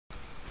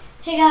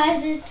Hey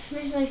guys, it's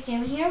Miss Life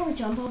Game here with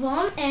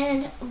JumboBomb,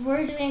 and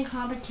we're doing a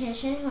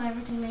competition, whoever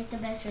can make the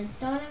best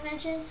redstone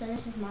invention. So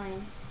this is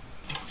mine.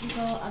 You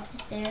go up the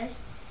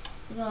stairs,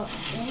 you go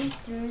in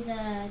through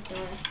the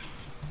door,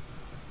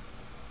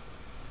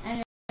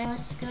 and then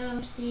let's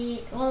go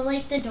see, well,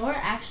 like the door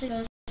actually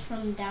goes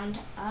from down to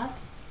up,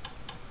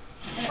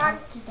 or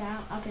up to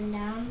down, up and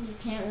down. You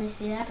can't really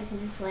see that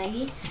because it's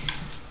laggy.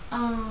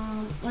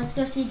 Let's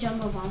go see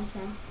JumboBombs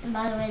now. And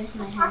by the way, this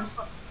is my house.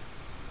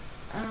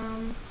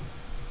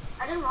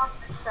 I didn't want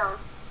Redstone.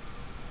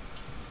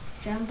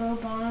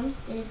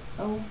 JumboBombs is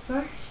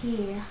over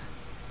here.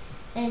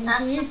 And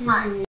That's his is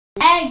fine.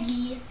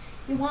 laggy.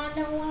 You wanna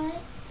know why?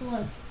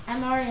 Look,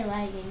 I'm already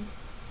lagging.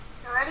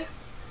 You ready?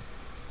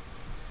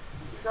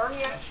 You go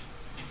here,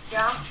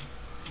 jump.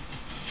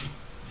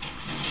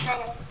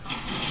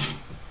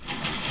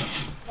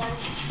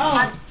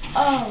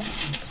 Oh.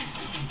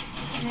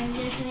 And then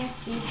gives me a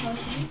speed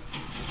potion.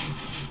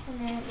 And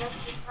then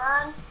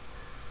Run.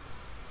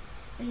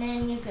 And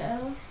then you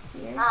go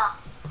here. Oh.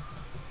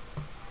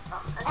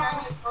 And then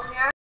you go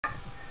here.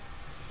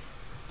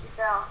 You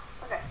fell.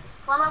 Okay.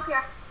 Climb up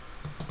here.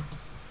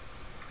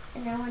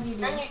 And then what do you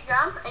do? Then you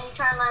jump and you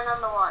try and land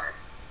on the water.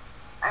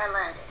 I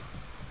landed.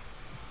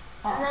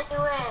 Oh. And then you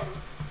win.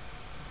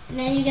 And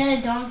then you get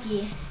a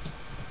donkey.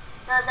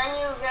 No, then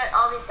you get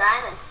all these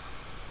diamonds.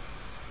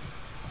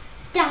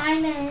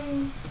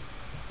 Diamonds!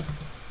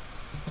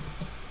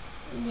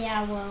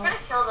 Yeah, well. You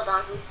gotta kill the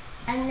donkey.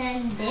 And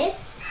then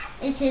this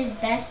is his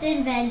best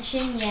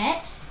invention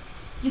yet.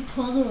 You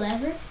pull the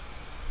lever,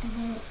 and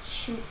then it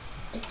shoots.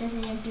 It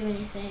doesn't even do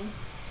anything.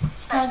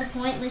 It's called the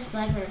pointless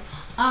lever.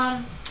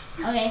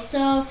 Okay,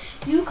 so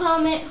you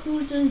comment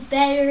whose was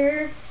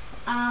better.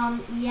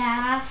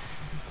 Yeah.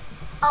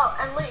 Oh,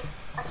 and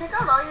Leaf, I took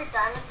out all your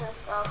diamonds and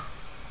stuff.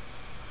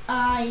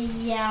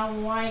 Yeah,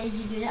 why did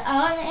you do that?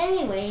 And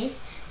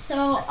anyways,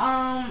 so,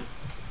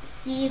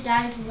 see you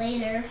guys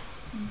later.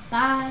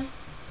 Bye.